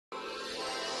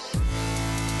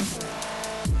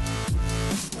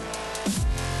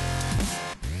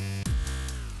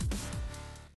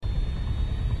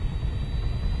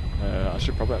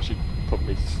should probably actually put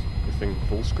the thing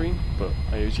full screen, but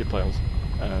I usually play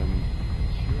on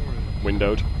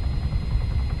windowed.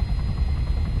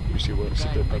 Usually works a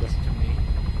bit better.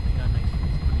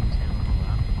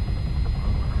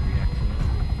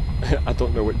 I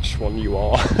don't know which one you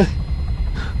are.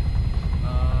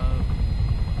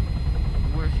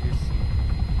 Where's your seat?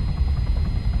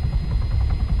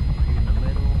 Are you in the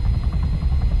middle?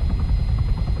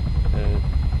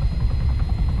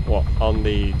 What, on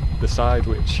the side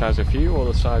which has a few, or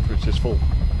the side which is full?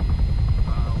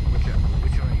 Which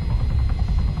one are you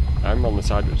on? I'm on the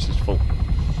side which is full.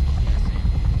 Yeah,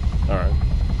 same. Alright.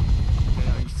 Okay,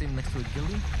 are you sitting next to a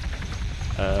ghillie?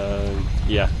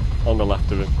 Yeah, on the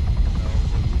left of him.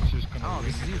 Oh,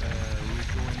 this is you.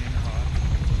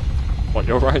 What,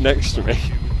 you're right next to me? Is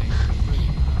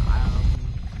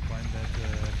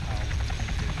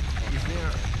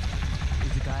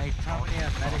the guy talking? Yeah,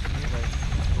 medic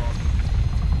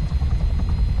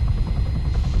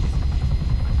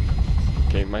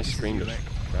Okay, my screen just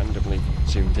randomly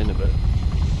zoomed in a bit.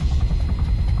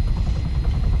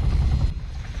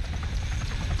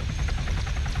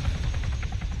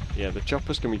 Yeah, the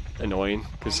chopper's gonna be annoying,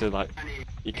 because they're like,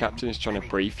 your captain is trying to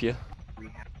brief you,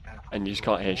 and you just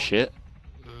can't hear shit.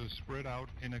 Spread out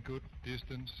in a good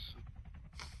distance.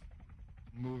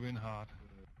 Move in hard.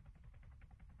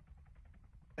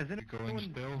 We go in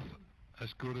stealth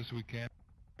as good as we can.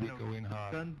 We go in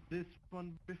hard. Done this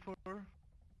one before?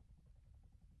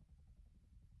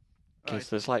 Okay, so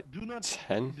there's like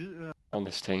 10 on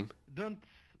this team. Don't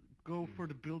go for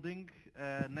the building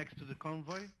next to the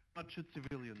convoy. Not shoot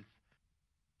civilians.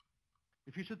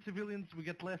 If you shoot civilians, we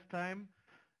get less time,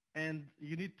 and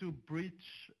you need to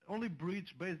breach. Only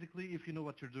breach basically if you know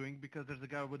what you're doing, because there's a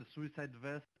guy with a suicide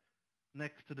vest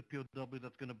next to the POW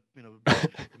that's gonna,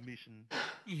 shoot the mission.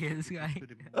 Yeah, this guy.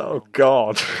 Oh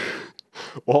god.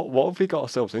 What have we got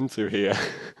ourselves into here?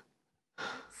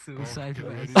 Suicide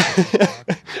vest.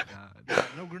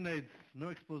 No grenades, no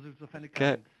explosives of any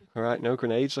Okay, kind. alright, no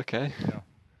grenades, okay. Yeah.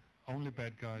 Only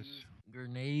bad guys.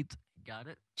 Grenade. Got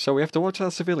it. So we have to watch our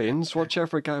civilians, watch out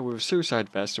for a guy with a suicide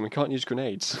vest, and we can't use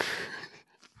grenades.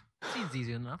 Seems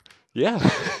easy enough. Yeah.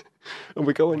 And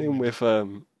we're going in with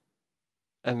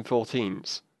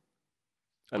M14s.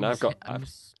 And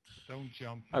Don't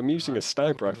jump. I'm using a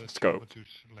sniper rifle scope.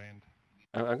 Land.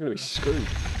 I'm going to be screwed.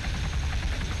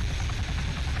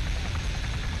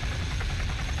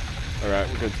 Alright,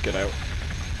 we're good to get out.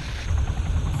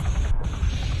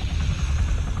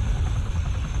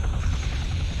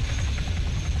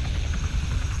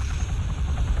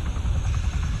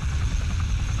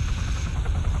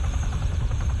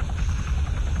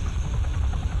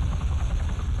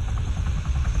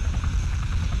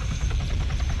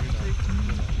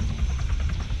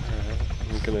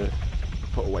 I'm gonna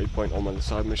put a waypoint on one of the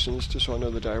side missions just so I know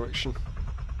the direction.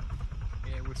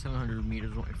 Yeah, we're 700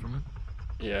 meters away from it.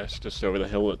 Yeah, it's just over the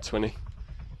hill at 20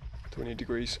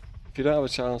 degrees. If you don't have a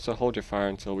silencer, hold your fire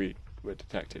until we're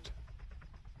detected.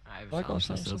 I have I got a silencer,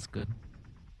 so silencer. that's good.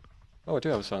 Oh, I do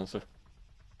have a silencer.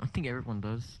 I think everyone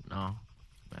does. No,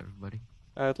 not everybody.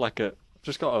 I had like I've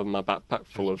just got my backpack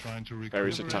full of Trying to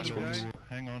various recruit attachments. people.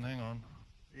 Hang on.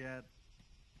 Yeah.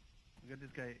 We got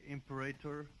this guy,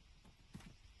 Imperator.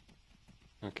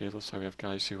 Okay, looks like we have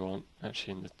guys who aren't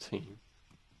actually in the team.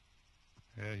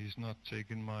 Yeah, he's not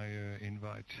taking my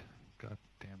invite. God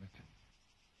damn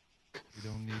it. We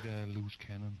don't need a loose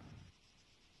cannon.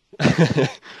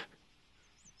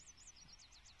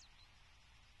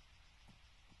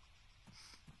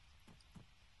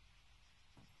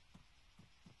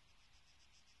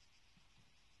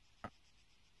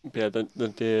 Yeah,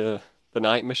 the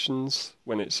night missions,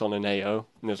 when it's on an AO,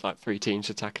 and there's like 3 teams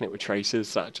attacking it with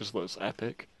tracers, that just looks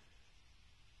epic.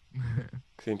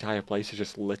 The entire place is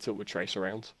just lit up with tracer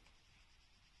rounds.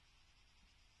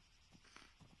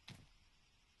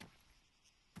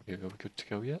 Are we good to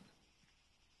go yet?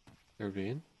 Everybody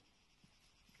in?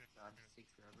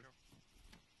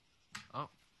 Oh.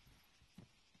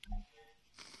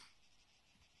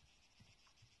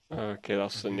 Okay,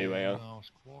 that's the new AO. Now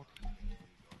squad.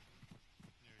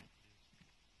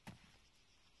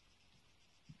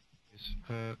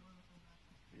 Yes,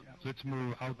 let's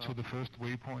move out to the first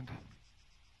waypoint.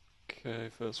 Okay,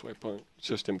 first waypoint. It's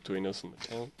just in between us and the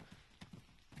town.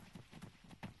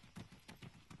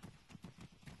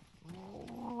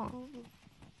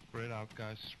 Spread out,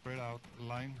 guys. Spread out.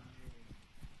 Line.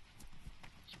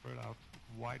 Spread out.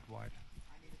 Wide.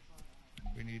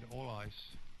 We need all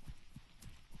eyes.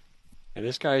 Yeah,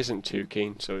 this guy isn't too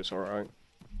keen, so it's alright.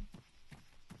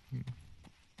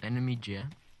 Enemy jet.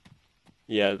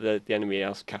 Yeah, the enemy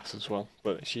has Cass as well,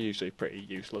 but she's usually pretty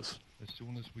useless as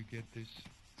soon as we get this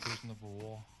prisoner of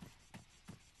war,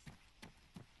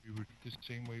 we would the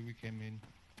same way we came in.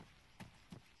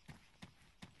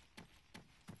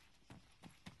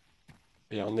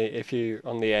 Yeah, if you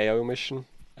on the AO mission,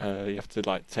 you have to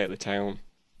like take the town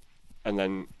and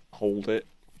then hold it,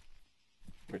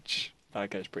 which that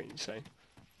gets pretty insane.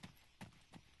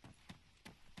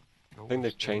 I think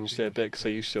they've changed it a bit because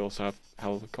they used to also have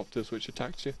helicopters which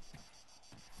attacked you.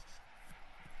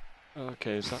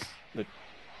 Okay, is that the...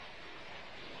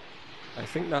 I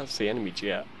think that's the enemy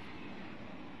jet.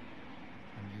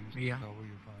 And use Yeah. the cover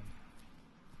you find.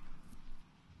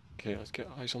 Okay, let's get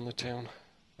eyes on the town.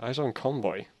 Eyes on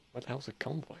convoy? What the hell's a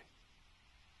convoy?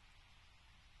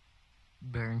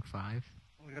 Bearing 5.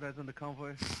 We got eyes on the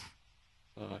convoy.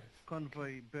 5.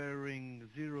 Convoy bearing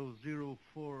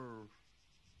 004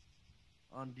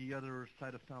 on the other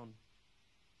side of town.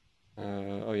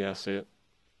 Oh yeah, I see it.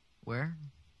 Where?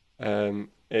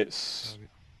 It's... Uh,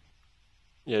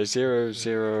 Yeah, 0,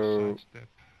 0... Sidestep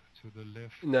to the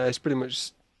left. No, it's pretty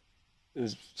much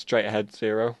straight ahead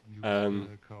 0. Use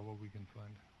the cover we can find.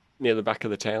 Near the back of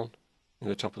the town, near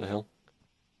the top of the hill.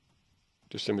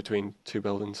 Just in between two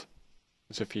buildings.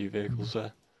 There's a few vehicles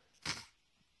there.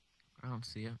 I don't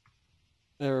see it.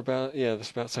 They're about, yeah,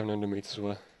 that's about 700 meters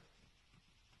away.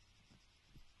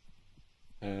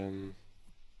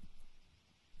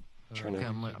 Trying Okay, to,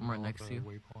 I'm right next to you.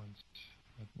 Waypoints.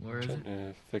 Where is it? trying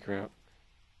to figure out.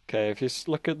 Okay, if you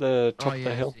look at the top Oh, of yeah,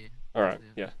 the hill. I see it. Alright, See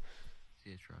it. yeah.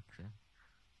 See a truck,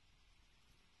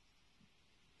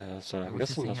 So I I'm wish this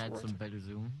guessing thing that's had right. some better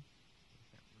zoom.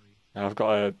 I've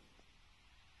got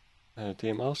a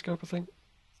DMR scope, I think.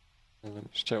 Let me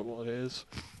just check what it is.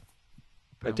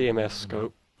 A Probably DMS not.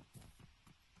 scope.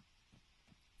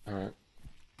 Alright.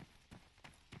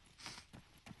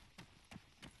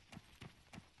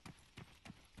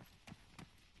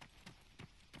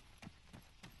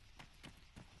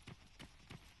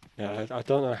 Yeah, I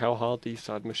don't know how hard these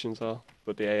side missions are,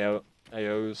 but the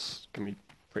AOs can be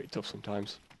pretty tough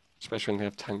sometimes. Especially when they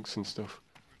have tanks and stuff.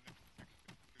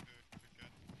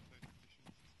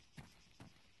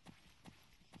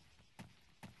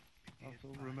 Also,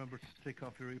 remember to take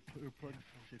off your earplugs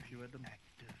if you had them.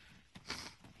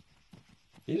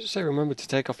 You just say remember to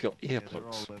take off your Yeah, they're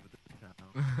all earplugs. over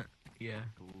the town. Yeah.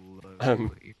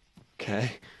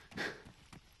 Okay.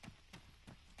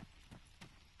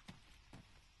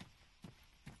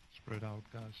 Spread out,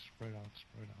 guys. Spread out.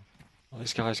 Spread out. Well,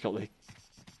 this guy's got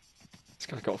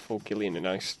a full ghillie and a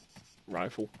nice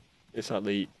rifle. It's like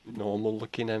the normal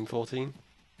looking M14.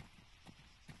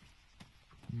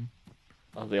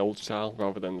 Of the old style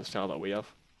rather than the style that we have.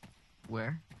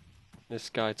 Where? This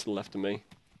guy to the left of me.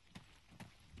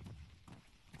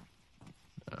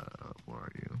 Where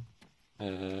are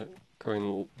you?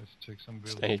 Going Let's check some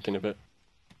buildings snaking a bit,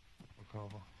 for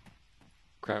cover.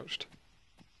 crouched.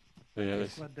 So yeah,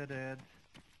 there's What dead ahead.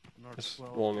 North There's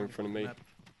 12, one in according front of to the me. map.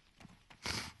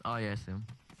 Oh, yeah, I see him.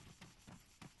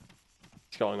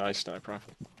 he's got a nice sniper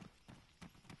rifle.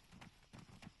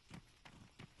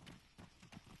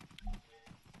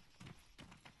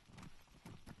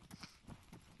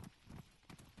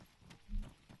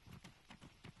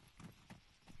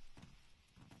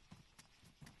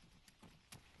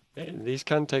 These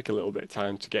can take a little bit of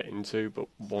time to get into, but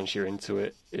once you're into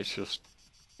it, it's just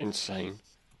insane.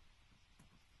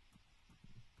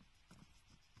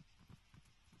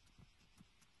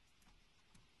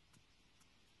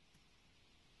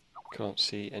 Can't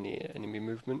see any enemy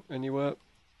movement anywhere.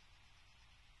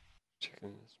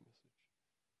 Checking this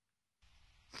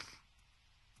message.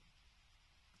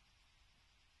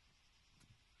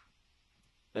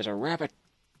 There's a rabbit!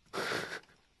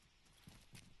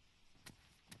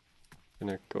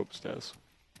 Gonna go upstairs.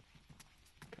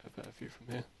 Get a better view from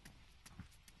here.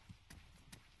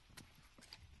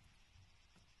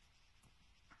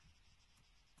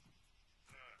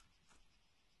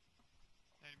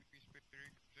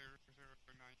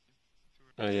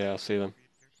 Oh yeah, I see them.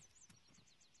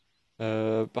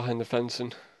 Behind the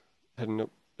fencing, heading up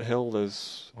the hill,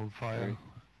 there's... Hold fire.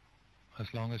 As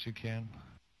long as you can.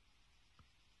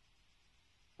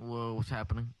 Whoa, what's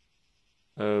happening?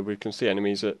 We can see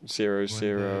enemies at 0, When the shit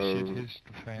 0, hits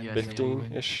the fan, Yeah, they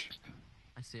 15-ish.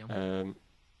 I see him.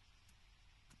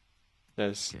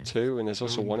 There's Okay. 2, and there's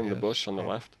also Boom, one in the yes, bush on the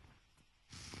drop. left.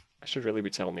 I should really be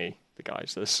telling the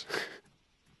guys this.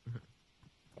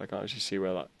 I can't actually see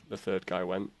where the third guy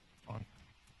went. On.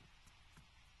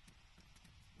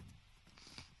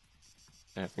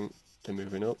 I think they're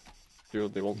moving up.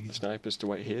 They want the snipers to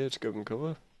wait here to give them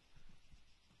cover.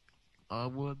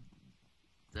 Would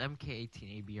the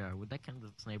MK18 ABR, would that count as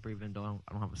a sniper even though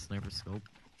I don't have a sniper scope?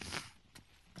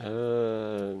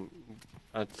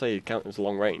 I'd say it counts as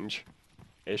long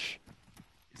range-ish.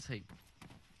 It's like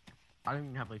I don't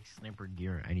even have like sniper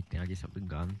gear or anything. I just have the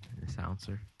gun and the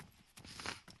silencer.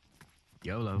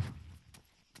 YOLO.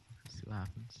 See what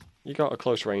happens. You got a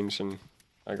close range, and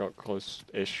I got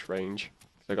close-ish range.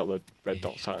 I got the red Ish.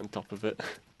 dots out on top of it.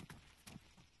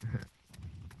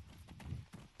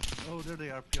 Oh, there they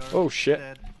are, PR. Oh, shit.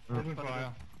 Dead. Open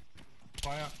fire.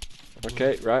 Fire.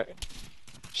 Okay, right.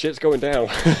 Shit's going down.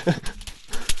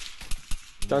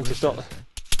 Time to stop.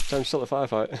 Time to stop the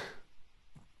firefight.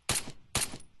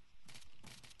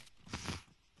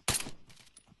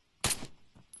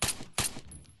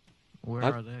 Where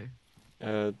I've- are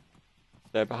they?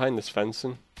 They're behind this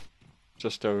fencing,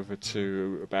 just over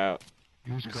to about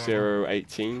Use cover.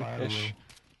 018-ish.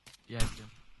 Yeah, I can.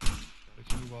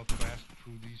 Let's move up fast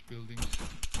through these buildings.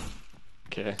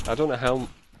 Okay, I don't know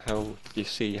how you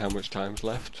see how much time's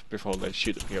left before they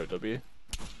shoot the POW.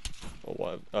 Or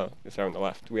what? Oh, it's there on the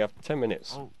left. We have 10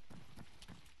 minutes. Oh,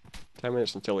 10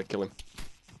 minutes until they kill him.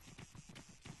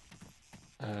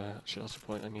 Actually, that's the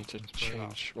point. I need to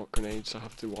change what grenades I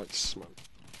have to white smoke.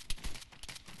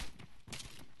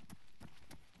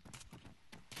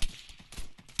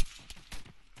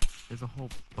 there's a whole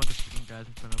bunch of fucking guys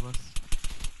in front of us.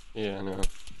 Yeah, I know.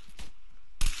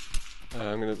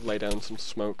 I'm gonna lay down some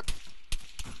smoke.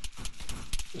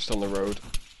 Just on the road.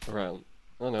 Around.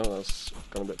 Oh no, that's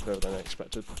gone a bit further than I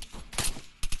expected.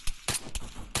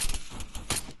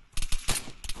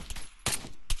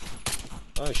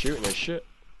 Oh, he's shooting his shit.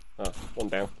 Ah, one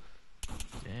down.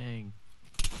 Dang.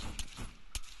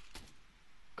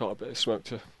 Got a bit of smoke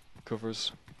to cover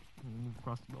us. Move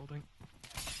across the building.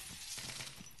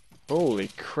 Holy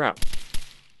crap.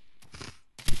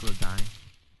 People are dying.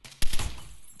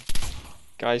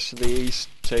 Guys to the east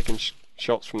taking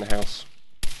shots from the house.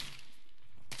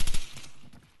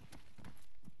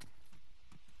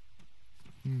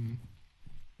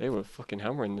 They were fucking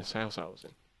hammering this house I was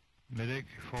in. Medic,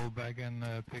 fall back and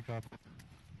pick up.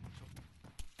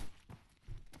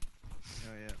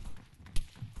 Oh, yeah.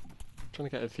 Trying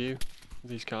to get a view of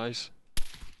these guys.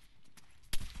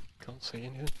 Can't see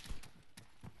anything.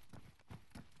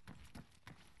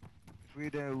 If we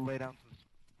don't lay down some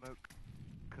smoke,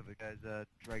 cover guys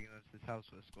dragging us to this house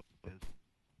where squad is.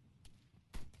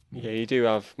 Yeah, you do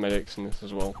have medics in this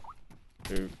as well,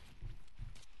 who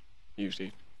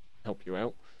usually help you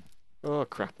out. Oh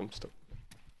crap, I'm stuck.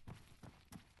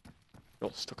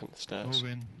 Got stuck on the stairs.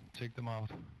 Move in, take them out.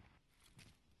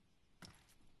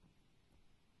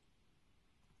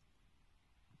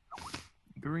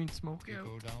 Green smoke You out.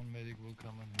 go down, medic will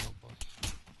come and help us.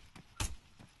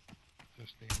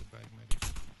 Just stay in the back, medic.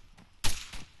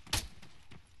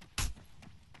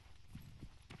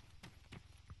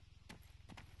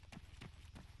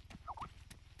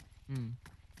 Hmm.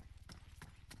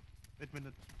 8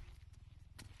 minutes.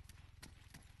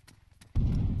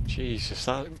 Jesus,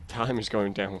 that time is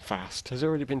going down fast. Has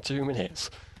already been 2 minutes.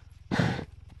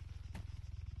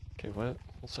 Okay,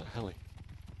 what's that heli?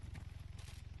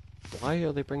 Why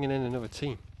are they bringing in another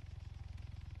team?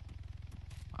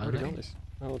 I Are already they? got this.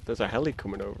 Oh, there's a heli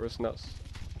coming over us, and that's.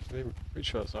 I'm pretty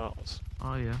sure that's ours.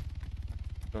 Oh yeah.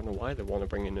 I don't know why they want to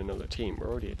bring in another team. We're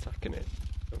already attacking it.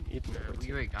 Don't need another We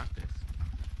team. already got this.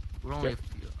 We're only Yep. a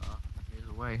few days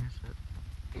away. That's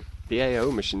it. The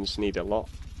AO missions need a lot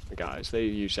of guys. They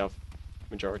usually have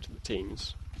majority of the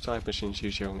teams. Side missions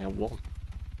usually only have one.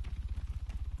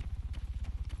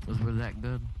 Was we that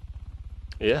good?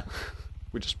 Yeah,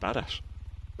 we're just badass.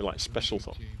 We're like special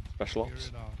Good team. special Clear ops.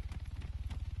 it out.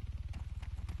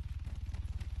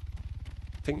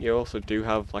 I think you also do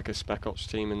have like a spec ops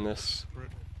team in this, Spread-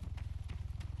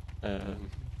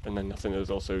 and then I think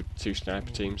there's also 2 sniper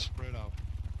move, teams. Spread out.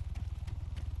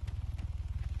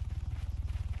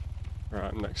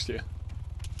 Right, I'm next to you.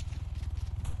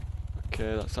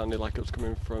 Okay, that sounded like it was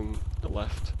coming from the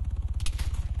left.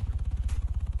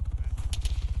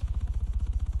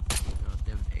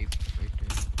 They have an ape right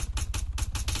there.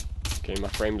 Okay, my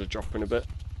frames are dropping a bit.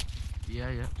 Yeah,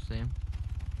 same.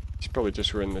 He's probably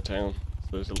just ruined the town.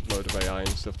 So there's a load of AI and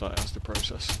stuff that it has to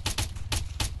process.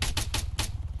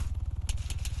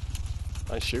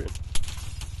 Nice shooting.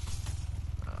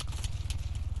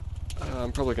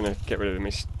 I'm probably gonna get rid of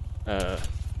my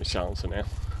silencer now.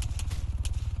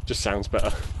 Just sounds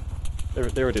better.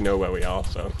 They already know where we are,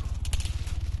 so.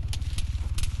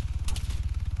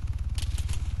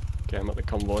 Okay, I'm at the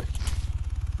convoy.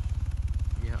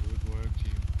 Yeah. Good work,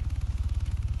 team.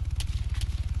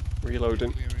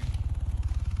 Reloading. Clearing.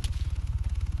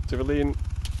 Civilian.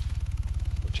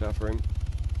 Watch out for him.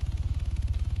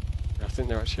 I think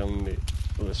they're actually on the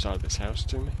other side of this house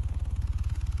to me.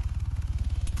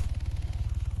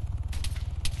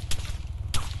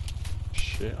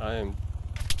 shit, I am...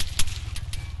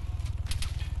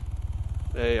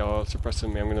 They are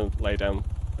suppressing me. I'm gonna lay down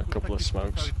a couple of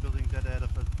smokes. Building dead ahead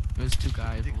of us. There's two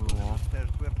guys Dig over the wall. stairs.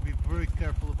 We have to be very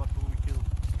careful about who we kill.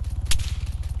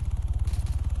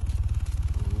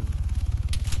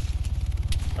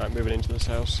 Alright, moving into this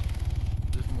house.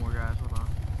 There's more guys, hold on.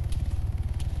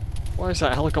 What is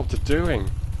that helicopter doing?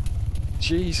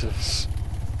 Jesus.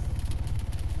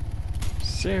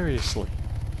 Seriously.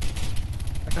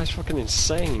 That guy's fucking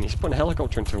insane. He's putting a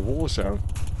helicopter into a war zone.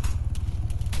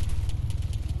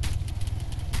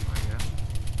 Oh yeah.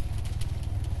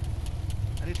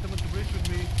 I need someone to bridge with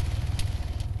me.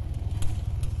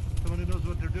 Someone who knows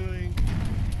what they're doing.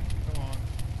 Come on.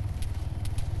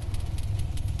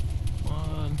 Come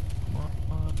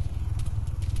on.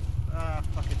 Ah,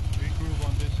 fuck it. Regroup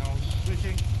on this house.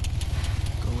 Switching.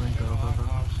 Going, go.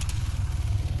 House.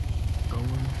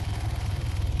 Going.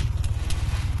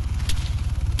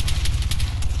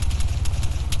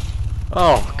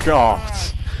 Oh god!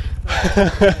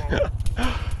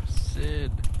 Sid.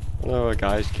 Oh, a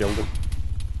guy's killed him.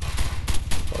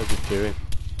 What was he doing?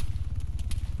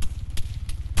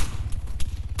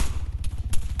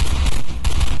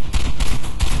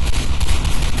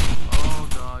 Oh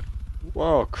god.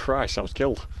 Whoa, Christ, I was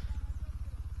killed.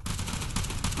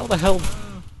 How the hell?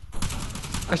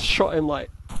 I shot him like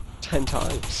 10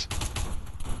 times.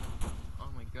 Oh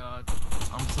my god.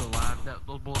 I'm so alive.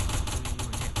 Those bullets actually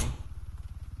even hit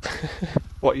me.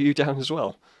 What, are you down as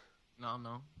well?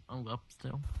 No. I'm up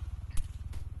still.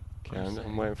 Okay,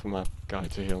 I'm waiting for my guy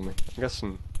to heal me. I'm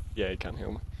guessing, yeah, he can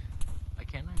heal me. I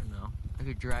can't even know. I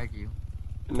could drag you.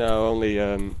 No, only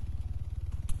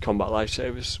combat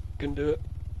lifesavers can do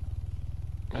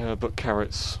it. But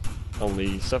Carrot's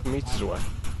only 7 meters away.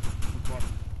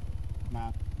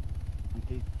 Man,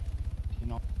 you're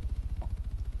not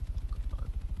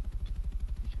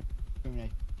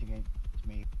discriminating against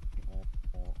me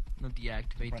or Not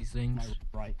deactivate these things. no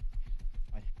right.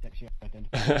 I sexually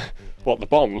identify. What, the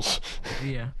bombs?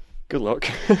 Yeah. Good luck.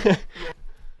 Okay.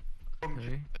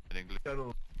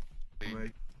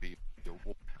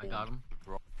 I got him.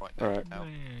 Alright.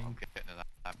 Dang. Getting an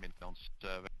admin on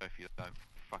server if you don't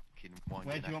fucking want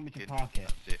Where do you want me to it, park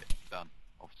it? That's it, done.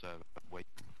 Off server, wait,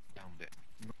 found it.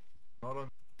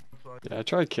 Yeah, I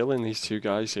tried killing these two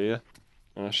guys here,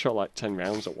 and I shot like 10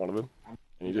 rounds at one of them,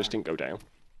 and he just didn't go down.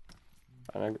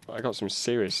 And I got some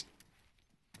serious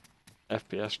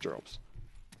FPS drops.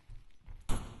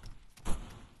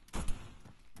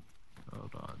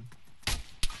 Hold on.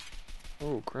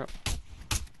 Oh crap.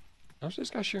 How's this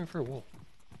guy shooting through a wall?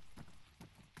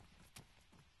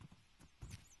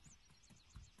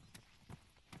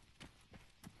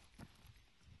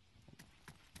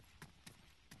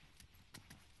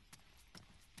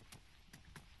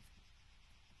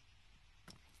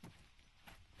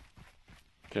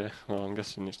 Okay, well I'm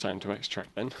guessing it's time to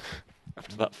extract then,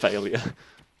 after that failure.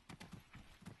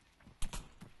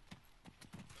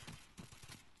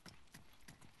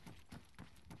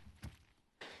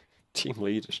 Team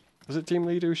leader. Was it team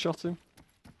leader who shot him?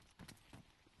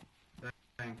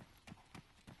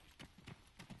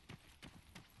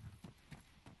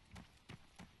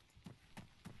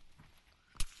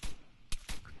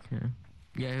 Okay.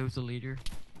 Yeah, who's the leader?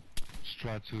 Let's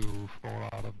try to fall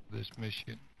out of this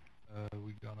mission.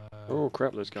 We're gonna Oh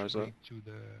crap, those guys are. retreat to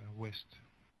the west.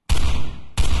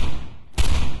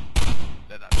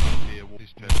 Let that be a walk to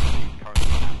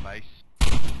currently at base.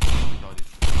 Decided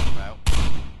to come out.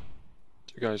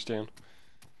 Two guys down.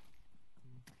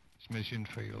 This mission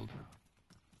failed.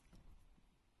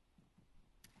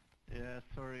 Yeah,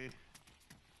 sorry.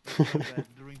 My bad.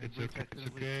 During the It's break, okay, I it's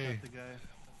accidentally okay. shot the guy.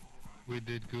 We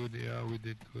did good, yeah, we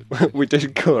did good. We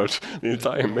did good. The Let's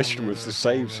entire go mission on was to the-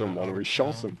 save on the someone and we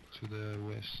shot him. To the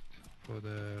west for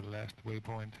the last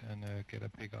waypoint and get a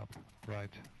pickup.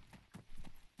 Right.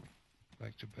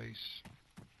 Back to base.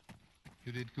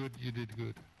 You did good, you did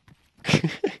good.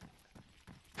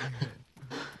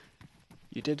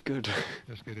 You did good.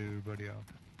 Let's get everybody out.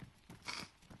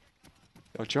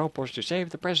 Your job was to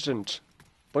save the president,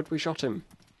 but we shot him.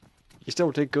 You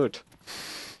still did good.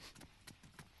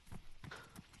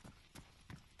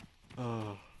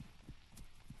 Oh.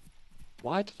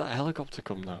 Why did that helicopter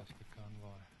come now? That's the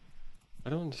convoy. I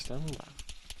don't understand that.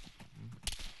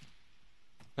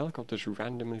 Helicopters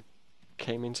randomly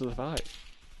came into the fight.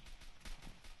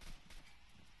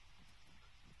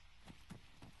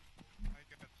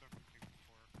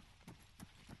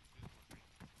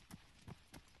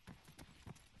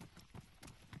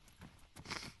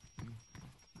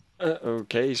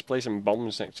 Okay, he's placing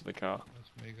bombs next to the car. Let's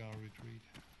make our retreat.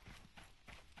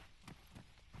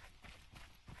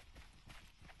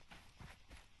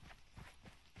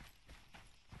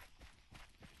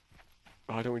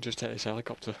 Why don't we just take this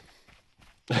helicopter?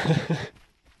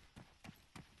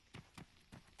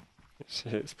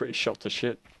 It's pretty shot to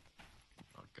shit.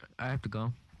 Okay, I have to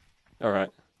go. Alright,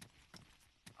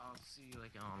 I'll see you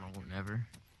like, I don't know, whenever.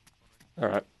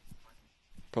 alright.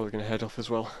 Probably gonna head off as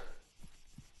well.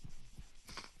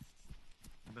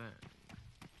 But,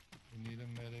 We need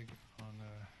a medic on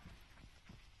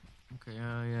okay,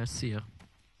 yeah, see ya.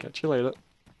 Catch you later.